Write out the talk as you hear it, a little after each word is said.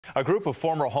A group of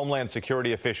former Homeland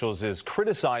Security officials is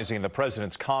criticizing the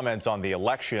president's comments on the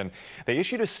election. They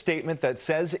issued a statement that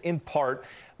says, in part,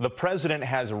 the president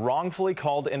has wrongfully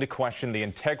called into question the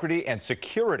integrity and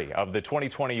security of the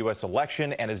 2020 U.S.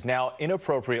 election and is now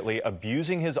inappropriately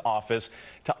abusing his office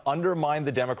to undermine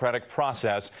the democratic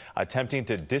process, attempting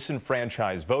to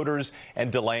disenfranchise voters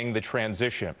and delaying the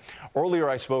transition. Earlier,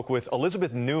 I spoke with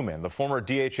Elizabeth Neumann, the former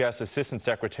DHS Assistant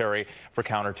Secretary for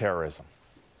Counterterrorism.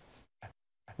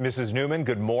 Mrs. Neumann,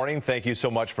 good morning. Thank you so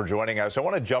much for joining us. I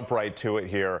want to jump right to it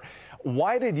here.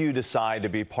 Why did you decide to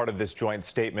be part of this joint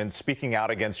statement speaking out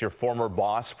against your former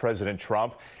boss, President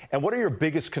Trump? And what are your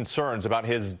biggest concerns about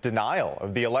his denial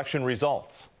of the election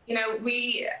results? You know,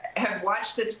 we have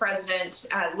watched this president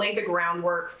lay the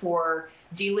groundwork for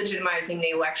delegitimizing the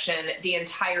election the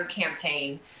entire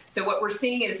campaign. So what we're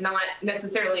seeing is not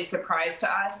necessarily a surprise to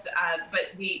us,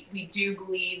 but we do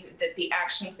believe that the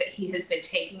actions that he has been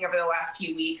taking over the last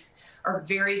few weeks are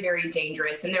very, very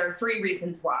dangerous. And there are three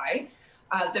reasons why.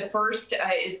 The first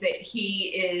is that he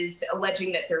is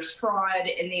alleging that there's fraud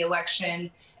in the election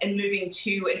and moving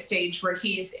to a stage where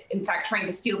he's, in fact, trying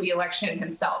to steal the election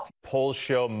himself. Polls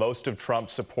show most of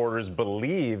Trump's supporters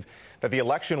believe that the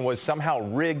election was somehow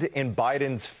rigged in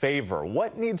Biden's favor.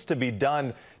 What needs to be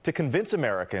done to convince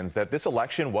Americans that this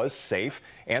election was safe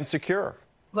and secure?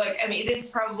 Look, I mean, it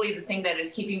is probably the thing that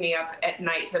is keeping me up at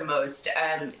night the most.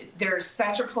 There's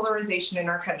such a polarization in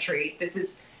our country. This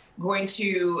is going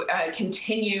to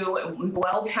continue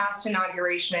well past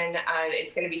inauguration.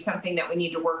 It's going to be something that we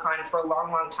need to work on for a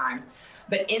long, long time.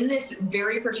 But in this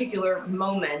very particular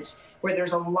moment where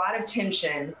there's a lot of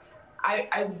tension,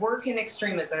 I work in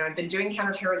extremism. I've been doing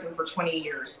counterterrorism for 20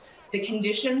 years. The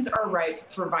conditions are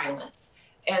ripe for violence.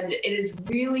 And it is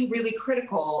really, really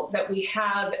critical that we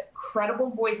have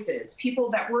credible voices, people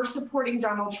that were supporting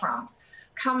Donald Trump,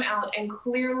 come out and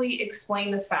clearly explain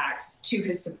the facts to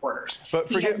his supporters. But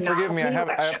forgive me, I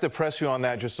have to press you on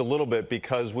that just a little bit,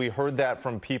 because we heard that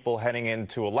from people heading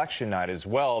into election night as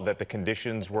well, that the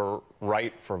conditions were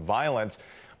right for violence.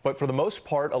 But for the most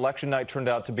part, election night turned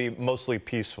out to be mostly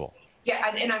peaceful.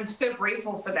 Yeah, and I'm so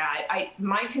grateful for that.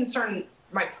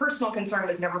 My personal concern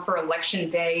was never for election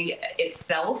day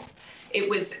itself. It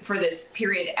was for this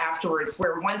period afterwards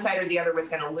where one side or the other was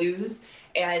going to lose.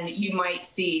 And you might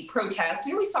see protests.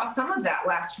 And we saw some of that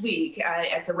last week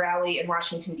at the rally in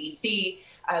Washington, D.C.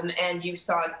 And you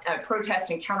saw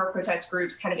protest and counter-protest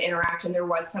groups kind of interact, and there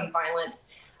was some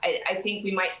violence. I think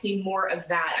we might see more of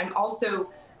that. I'm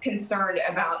also concerned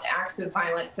about acts of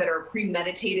violence that are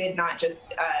premeditated, not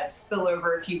just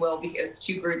spillover, if you will, because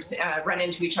two groups run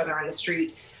into each other on the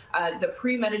street. The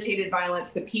premeditated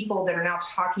violence, the people that are now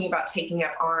talking about taking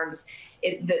up arms,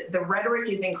 the rhetoric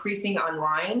is increasing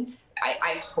online.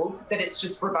 I hope that it's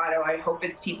just bravado. I hope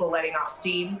it's people letting off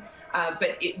steam.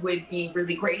 But it would be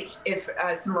really great if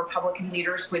some Republican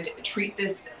leaders would treat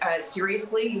this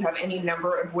seriously. You have any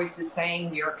number of voices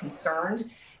saying we are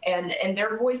concerned, and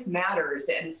their voice matters.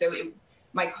 And so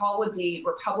my call would be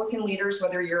Republican leaders,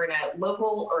 whether you're in a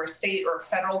local or a state or a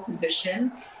federal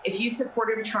position, if you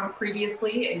supported Trump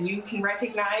previously and you can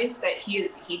recognize that he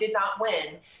did not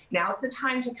win, now's the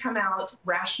time to come out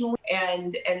rationally,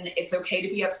 and it's okay to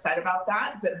be upset about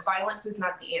that, but violence is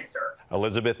not the answer.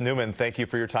 Elizabeth Neumann, thank you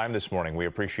for your time this morning. We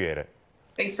appreciate it.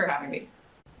 Thanks for having me.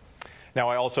 Now,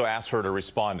 I also asked her to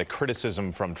respond to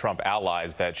criticism from Trump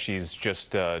allies that she's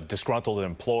just a disgruntled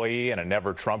employee and a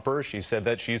never-Trumper. She said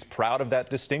that she's proud of that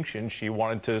distinction. She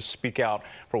wanted to speak out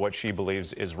for what she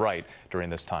believes is right during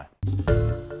this time.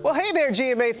 Well, hey there,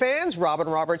 GMA fans. Robin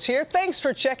Roberts here. Thanks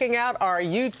for checking out our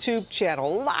YouTube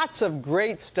channel. Lots of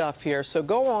great stuff here. So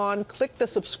go on, click the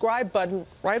subscribe button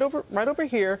right over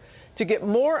here to get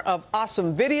more of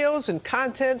awesome videos and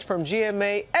content from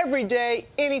GMA every day,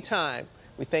 anytime.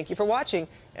 We thank you for watching,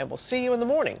 and we'll see you in the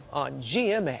morning on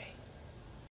GMA.